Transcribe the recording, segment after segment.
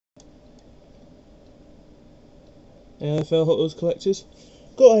AFL Hot Wheels collectors.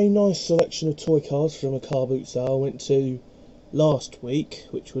 Got a nice selection of toy cars from a car boot sale I went to last week,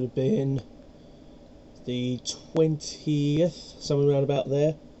 which would have been the 20th, somewhere around about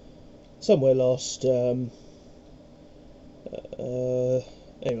there. Somewhere last, anyway,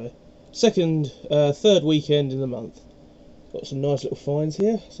 third weekend in the month. Got some nice little finds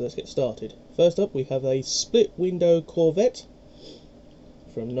here, so let's get started. First up, we have a split window Corvette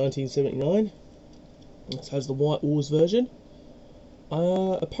from 1979. This has the White Wars version.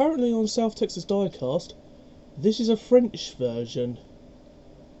 Apparently on South Texas Diecast, this is a French version.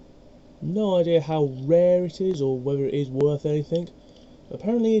 No idea how rare it is or whether it is worth anything.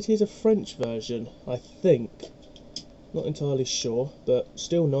 Apparently it is a French version, I think. Not entirely sure, but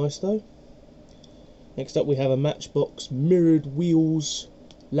still nice though. Next up we have a Matchbox mirrored wheels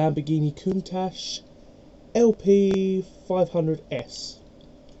Lamborghini Countach LP 500S.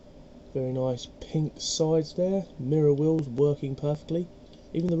 Very nice pink sides there, mirror wheels working perfectly.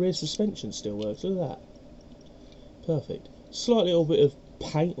 Even the rear suspension still works, look at that. Perfect. Slight little bit of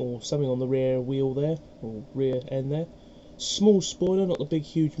paint or something on the rear wheel there, or rear end there. Small spoiler, not the big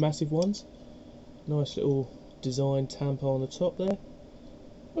huge massive ones. Nice little design tampo on the top there.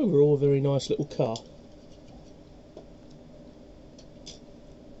 Overall a very nice little car.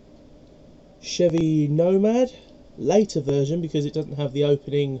 Chevy Nomad, later version because it doesn't have the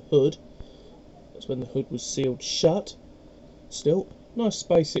opening hood. That's when the hood was sealed shut. Still, nice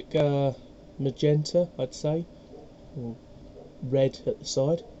basic magenta, I'd say, or red at the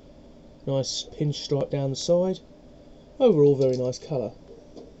side. Nice pinstripe down the side. Overall, very nice colour.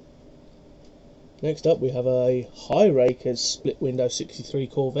 Next up, we have a High Rakers split window 63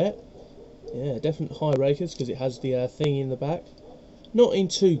 Corvette. Yeah, definite High Rakers because it has the thing in the back. Not in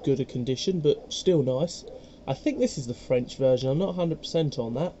too good a condition, but still nice. I think this is the French version, I'm not 100%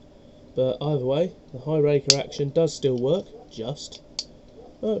 on that. But either way, the High Raker action does still work, just.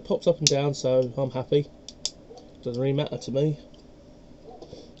 Well, it pops up and down, so I'm happy. Doesn't really matter to me.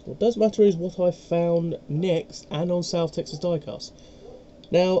 What does matter is what I found next and on South Texas Diecast.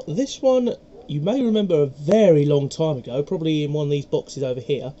 Now, this one, you may remember a very long time ago, probably in one of these boxes over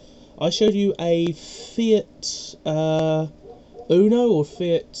here, I showed you a Fiat Uno or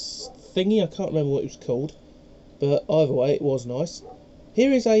Fiat thingy, I can't remember what it was called, but either way it was nice.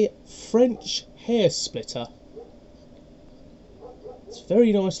 Here is a French hair splitter. It's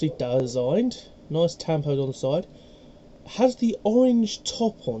very nicely designed, nice tampoed on the side. Has the orange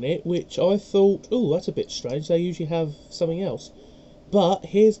top on it, which I thought, oh, that's a bit strange, they usually have something else. But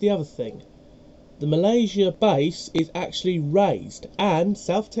here's the other thing. The Malaysia base is actually raised, and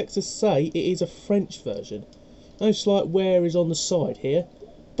South Texas say it is a French version. No slight wear is on the side here,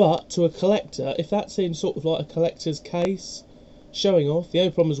 but to a collector, if that's in sort of like a collector's case, showing off, the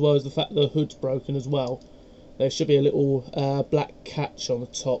only problem as well is the fact that the hood's broken as well. There should be a little black catch on the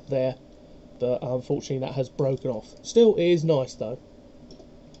top there, but unfortunately that has broken off. Still, it is nice though.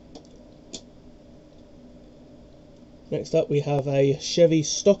 Next up we have a Chevy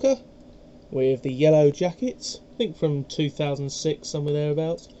Stocker with the yellow jackets, I think from 2006, somewhere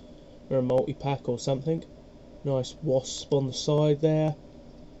thereabouts, or a multi-pack or something. Nice wasp on the side there,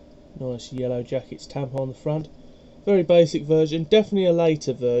 nice yellow jackets tampo on the front. Very basic version, definitely a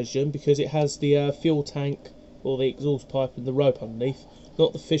later version because it has the fuel tank or the exhaust pipe and the rope underneath,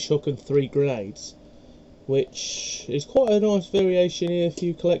 not the fish hook and 3 grenades, which is quite a nice variation if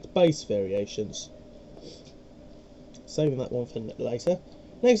you collect base variations. Saving that one for later.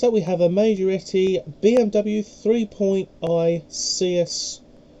 Next up we have a Majoretti BMW 3.i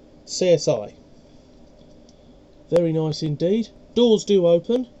CSI. Very nice indeed. Doors do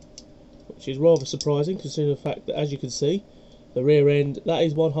open, which is rather surprising considering the fact that, as you can see, the rear end, that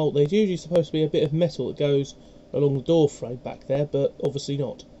is one hole. There's usually supposed to be a bit of metal that goes along the door frame back there, but obviously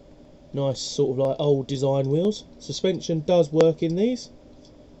not. Nice sort of like old design wheels. Suspension does work in these.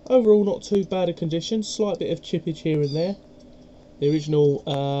 Overall not too bad a condition, slight bit of chippage here and there. The original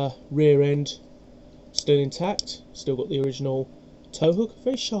rear end still intact, still got the original tow hook,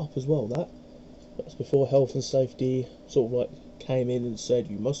 very sharp as well that. That's before health and safety sort of like came in and said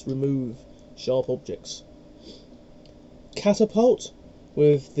you must remove sharp objects. Catapult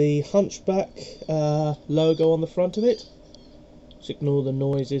with the Hunchback logo on the front of it. Just ignore the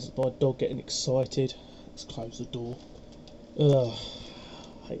noises, my dog getting excited. Let's close the door. Ugh,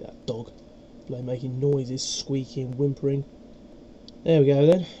 I hate that dog. They're making noises, squeaking, whimpering. There we go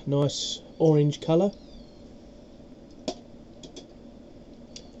then, nice orange colour.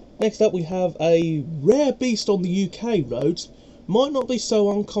 Next up we have a rare beast on the UK roads. Might not be so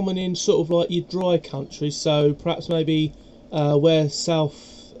uncommon in sort of like your dry countries, so perhaps maybe where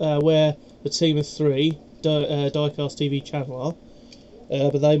the team of 3 Diecast TV channel are,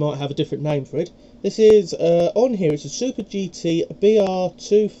 but they might have a different name for it. This is, on here, it's a Super GT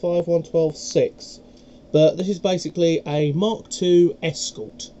BR251126, but this is basically a Mark II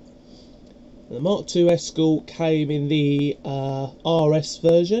Escort. And the Mark II Escort came in the RS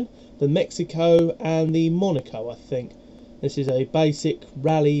version, the Mexico and the Monaco, I think. This is a basic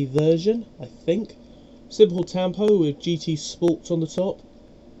rally version, I think. Simple tampo with GT Sports on the top.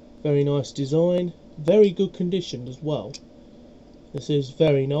 Very nice design. Very good condition as well. This is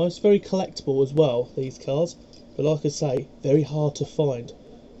very nice. Very collectible as well, these cars. But like I say, very hard to find.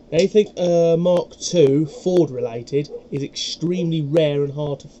 Anything Mark II Ford related is extremely rare and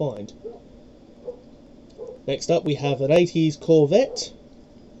hard to find. Next up we have an 80s Corvette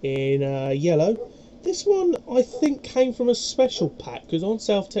in yellow. This one I think came from a special pack, because on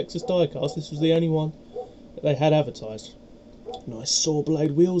South Texas Diecast this was the only one that they had advertised. Nice saw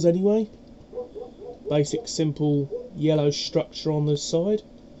blade wheels anyway. Basic simple yellow structure on the side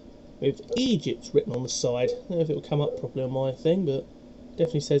with Egypt written on the side. I don't know if it will come up properly on my thing, but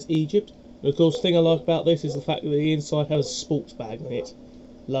definitely says Egypt. And of course the thing I like about this is the fact that the inside has a sports bag in it.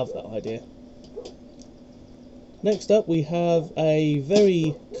 Love that idea. Next up we have a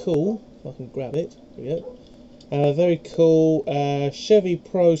very cool, if I can grab it, there we go, a very cool Chevy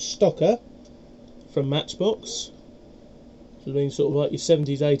Pro Stocker from Matchbox. So being sort of like your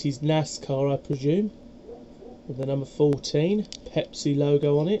 70s, 80s NASCAR, I presume, with the number 14, Pepsi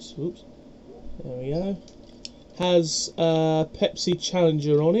logo on it. Oops, there we go. Has Pepsi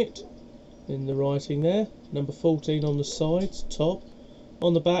Challenger on it, in the writing there, number 14 on the sides, top.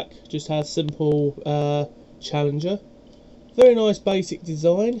 On the back just has simple Challenger. Very nice basic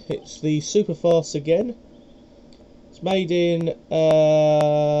design. It's the Superfast again. It's made in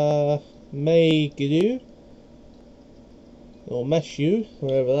Mayhew or Mashu,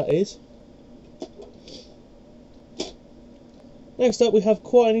 wherever that is. Next up we have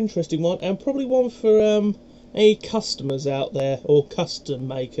quite an interesting one, and probably one for any customers out there or custom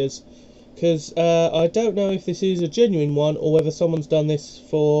makers, because I don't know if this is a genuine one or whether someone's done this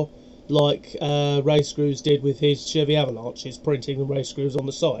for, like Ray Screws did with his Chevy Avalanches, printing the race screws on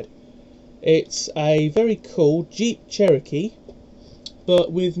the side. It's a very cool Jeep Cherokee,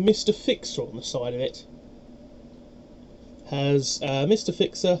 but with Mr. Fixer on the side of it. Has Mr.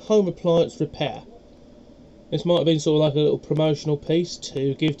 Fixer Home Appliance Repair. This might have been sort of like a little promotional piece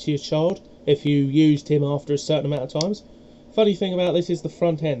to give to your child if you used him after a certain amount of times. Funny thing about this is the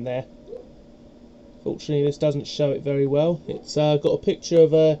front end there. Fortunately this doesn't show it very well. It's got a picture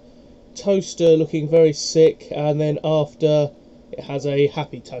of a toaster looking very sick, and then after it has a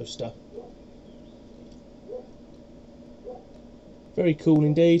happy toaster. Very cool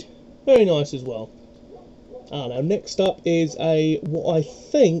indeed. Very nice as well. Now next up is what I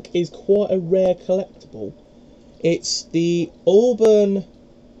think is quite a rare collectible. It's the Auburn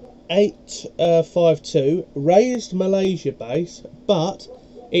 852 raised Malaysia base, but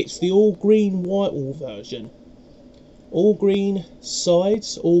it's the all green Whitewall version. All green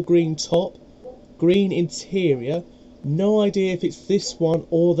sides, all green top, green interior. No idea if it's this one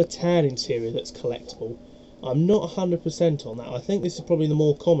or the tan interior that's collectible. I'm not 100% on that. I think this is probably the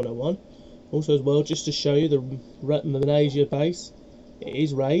more commoner one. Also as well, just to show you the Malaysia base, it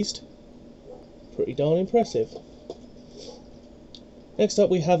is raised. Pretty darn impressive. Next up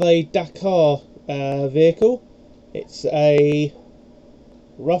we have a Dakar vehicle. It's a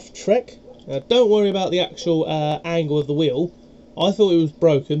Rough Trek. Now don't worry about the actual angle of the wheel. I thought it was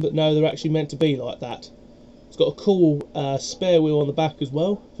broken, but no, they're actually meant to be like that. It's got a cool spare wheel on the back as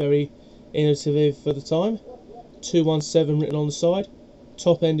well. Very innovative for the time. 217 written on the side.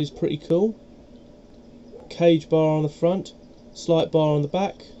 Top end is pretty cool. Cage bar on the front, slight bar on the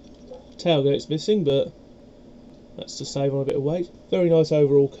back. Tailgate's missing, but that's to save on a bit of weight. Very nice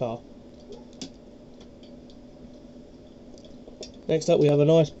overall car. Next up we have a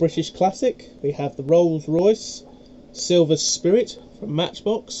nice British classic. We have the Rolls Royce Silver Spirit from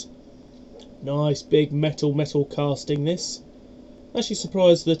Matchbox. Nice big metal casting this. Actually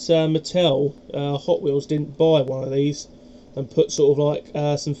surprised that Mattel Hot Wheels didn't buy one of these and put sort of like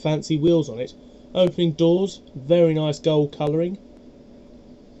some fancy wheels on it. Opening doors, very nice gold colouring.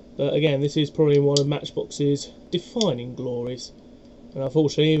 But again, this is probably one of Matchbox's defining glories. And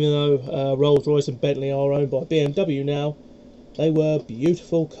unfortunately, even though Rolls Royce and Bentley are owned by BMW now, they were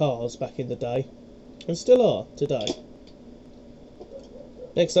beautiful cars back in the day, and still are today.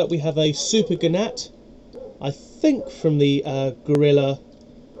 Next up we have a Super Gnat, I think from the Gorilla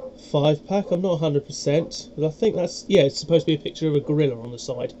 5-pack, I'm not 100%, but I think that's, yeah, it's supposed to be a picture of a gorilla on the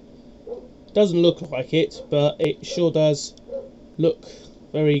side. Doesn't look like it, but it sure does look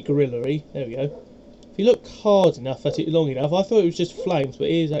very gorilla-y. There we go. If you look hard enough at it long enough, I thought it was just flames, but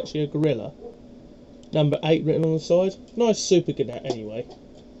it is actually a gorilla. Number 8 written on the side. Nice super gnat anyway.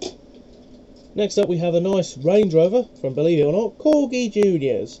 Next up we have a nice Range Rover from, believe it or not, Corgi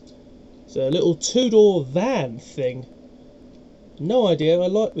Juniors. It's a little two-door van thing. No idea, I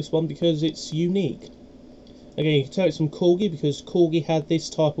like this one because it's unique. Again, you can tell it's from Corgi because Corgi had this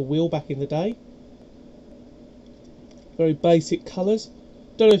type of wheel back in the day. Very basic colours.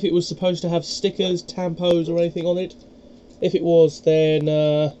 Don't know if it was supposed to have stickers, tampos or anything on it. If it was, then,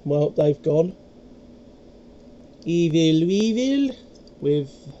 well, they've gone. Evil,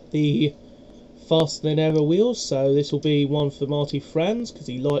 with the faster than ever wheels, so this will be one for Marty Franz because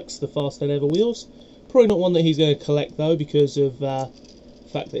he likes the faster than ever wheels. Probably not one that he's going to collect though because of the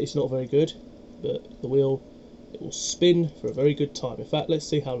fact that it's not very good, but the wheel, it will spin for a very good time. In fact, let's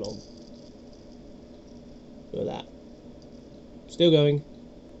see how long. Look at that. Still going.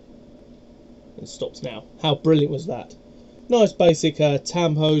 And stops now. How brilliant was that? Nice basic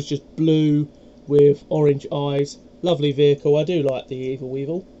tampos, just blue with orange eyes. Lovely vehicle. I do like the Evil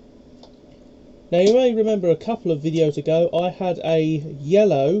Weevil. Now you may remember a couple of videos ago I had a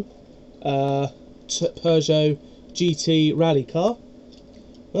yellow Peugeot GT rally car.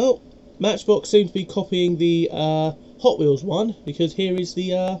 Well, Matchbox seems to be copying the Hot Wheels one, because here is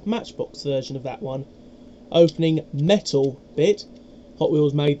the Matchbox version of that one. Opening metal bit. Hot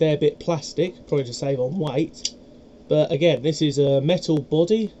Wheels made their bit plastic, probably to save on weight. But again, this is a metal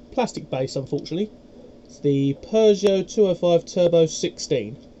body, plastic base unfortunately. It's the Peugeot 205 Turbo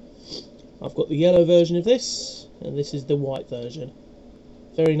 16. I've got the yellow version of this, and this is the white version.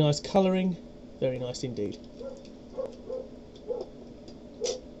 Very nice colouring, very nice indeed.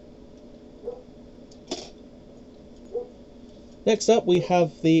 Next up we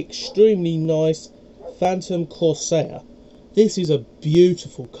have the extremely nice Phantom Corsair. This is a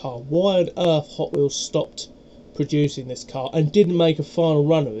beautiful car. Why on earth Hot Wheels stopped producing this car and didn't make a final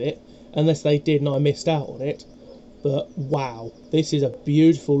run of it, unless they did and I missed out on it. But wow, this is a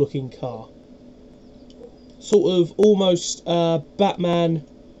beautiful looking car. Sort of almost Batman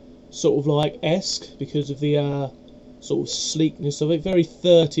sort of like esque because of the sort of sleekness of it. Very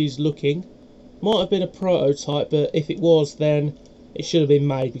 30s looking. Might have been a prototype, but if it was, then it should have been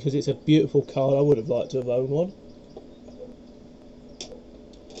made because it's a beautiful car. I would have liked to have owned one.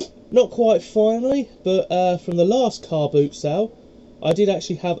 Not quite finally, but from the last car boot sale, I did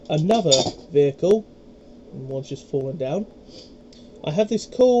actually have another vehicle. And one's just fallen down. I have this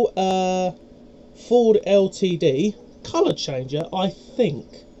cool Ford LTD colour changer, I think.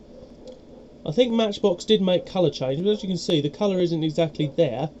 I think Matchbox did make colour change, but as you can see, the colour isn't exactly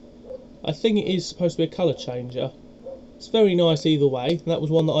there. I think it is supposed to be a colour changer. It's very nice either way, and that was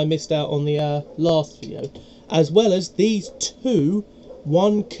one that I missed out on the last video. As well as these two,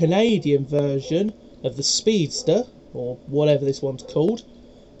 one Canadian version of the Speedster, or whatever this one's called.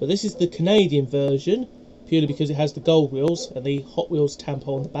 But this is the Canadian version, purely because it has the gold wheels and the Hot Wheels tampon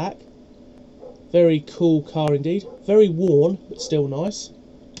on the back. Very cool car indeed. Very worn, but still nice.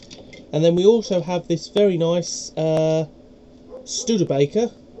 And then we also have this very nice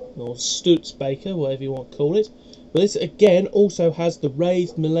Studebaker, or Stutzbaker, whatever you want to call it. But this again also has the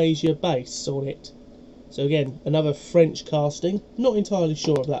raised Malaysia base on it. So again, another French casting. Not entirely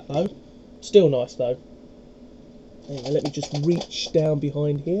sure of that though. Still nice though. Anyway, let me just reach down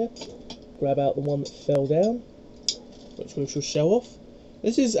behind here. Grab out the one that fell down, which we shall show off.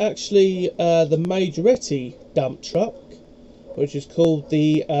 This is actually the Majoretti dump truck, which is called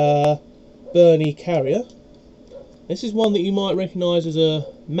the Bernie Carrier. This is one that you might recognise as a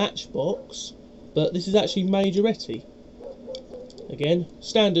Matchbox, but this is actually Majoretti. Again,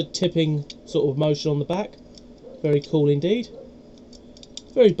 standard tipping sort of motion on the back. Very cool indeed.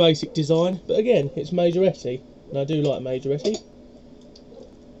 Very basic design, but again, it's Majoretti, and I do like Majoretti.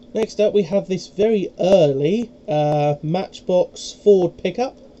 Next up we have this very early Matchbox Ford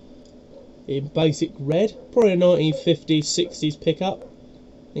pickup in basic red. Probably a 1950s, 60s pickup.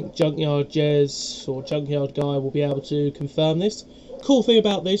 I think Junkyard Jez or Junkyard Guy will be able to confirm this. Cool thing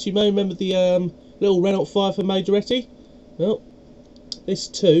about this, you may remember the little Renault 5 for Majoretti. Well, this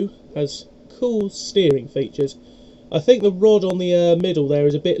too has cool steering features. I think the rod on the middle there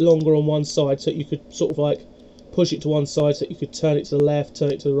is a bit longer on one side, so you could sort of like push it to one side so that you could turn it to the left,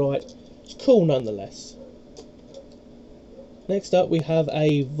 turn it to the right. It's cool nonetheless. Next up we have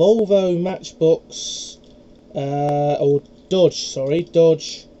a Volvo Matchbox, or Dodge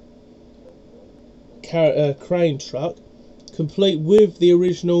crane truck, complete with the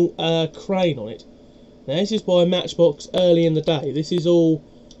original crane on it. Now this is by Matchbox early in the day. This is all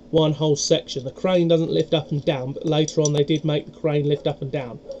one whole section. The crane doesn't lift up and down, but later on they did make the crane lift up and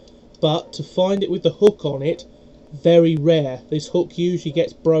down. but to find it with the hook on it, very rare. This hook usually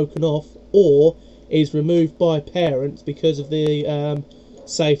gets broken off or is removed by parents because of the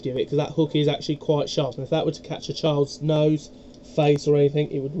safety of it, because that hook is actually quite sharp, and if that were to catch a child's nose, face or anything,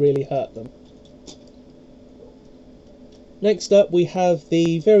 it would really hurt them. Next up we have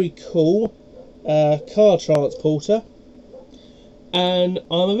the very cool car transporter, and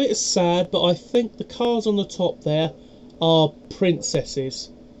I'm a bit sad, but I think the cars on the top there are princesses.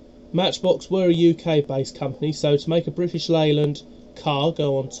 Matchbox were a UK based company, so to make a British Leyland car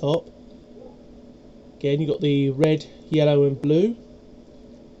go on top, again you've got the red, yellow and blue.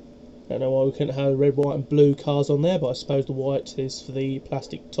 Don't know why we couldn't have red, white and blue cars on there, but I suppose the white is for the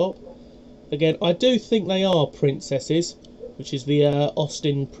plastic top. Again, I do think they are princesses, which is the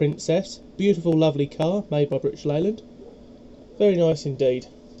Austin Princess. Beautiful, lovely car made by British Leyland. Very nice indeed.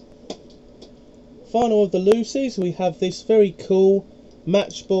 Final of the Lucies, we have this very cool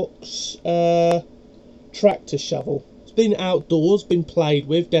Matchbox tractor shovel. It's been outdoors, been played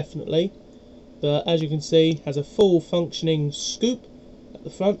with, definitely. But as you can see, has a full functioning scoop at the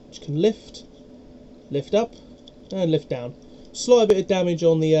front, which can lift up and lift down. Slight bit of damage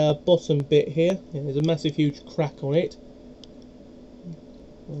on the bottom bit here. Yeah, there's a massive huge crack on it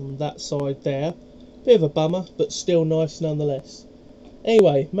on that side there. Bit of a bummer, but still nice nonetheless.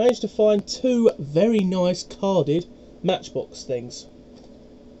 Anyway, managed to find two very nice carded Matchbox things.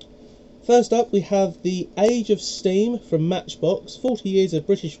 First up we have the Age of Steam from Matchbox, 40 years of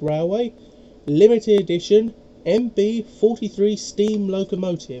British Railway, limited edition MB43 steam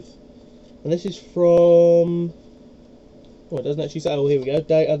locomotive, and this is from, oh, it doesn't actually say, oh here we go,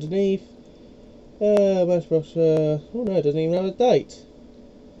 date underneath, Matchbox, oh no, it doesn't even have a date.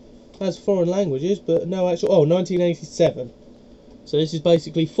 It has foreign languages but no actual, oh, 1987. So this is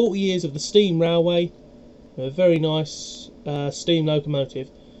basically 40 years of the steam railway, a very nice steam locomotive.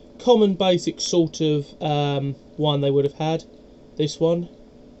 Common basic sort of one they would have had, this one.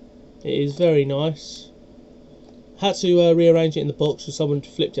 It is very nice. Had to rearrange it in the box because someone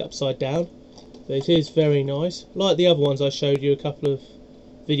flipped it upside down, but it is very nice. Like the other ones I showed you a couple of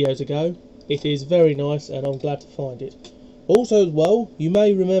videos ago, it is very nice and I'm glad to find it. Also as well, you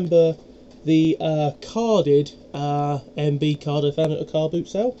may remember the carded MB card I found at a car boot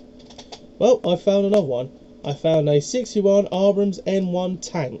sale. Well, I found another one. I found a 61 Abrams N1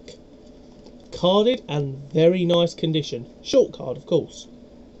 tank. Carded and very nice condition. Short card, of course.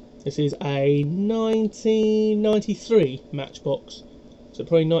 This is a 1993 Matchbox, so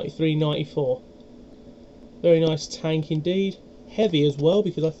probably 93, 94. Very nice tank indeed. Heavy as well,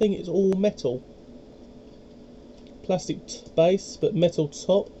 because I think it's all metal. Plastic base, but metal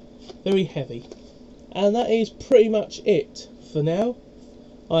top. Very heavy. And that is pretty much it for now.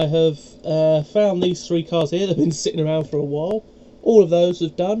 I have found these three cars here. They've been sitting around for a while. All of those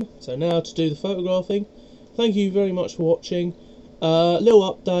have done. So now to do the photographing. Thank you very much for watching. Little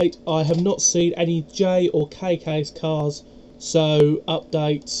update, I have not seen any J or K case cars, so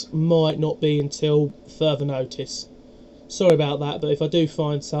updates might not be until further notice. Sorry about that, but if I do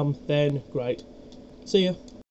find some, then great. See ya.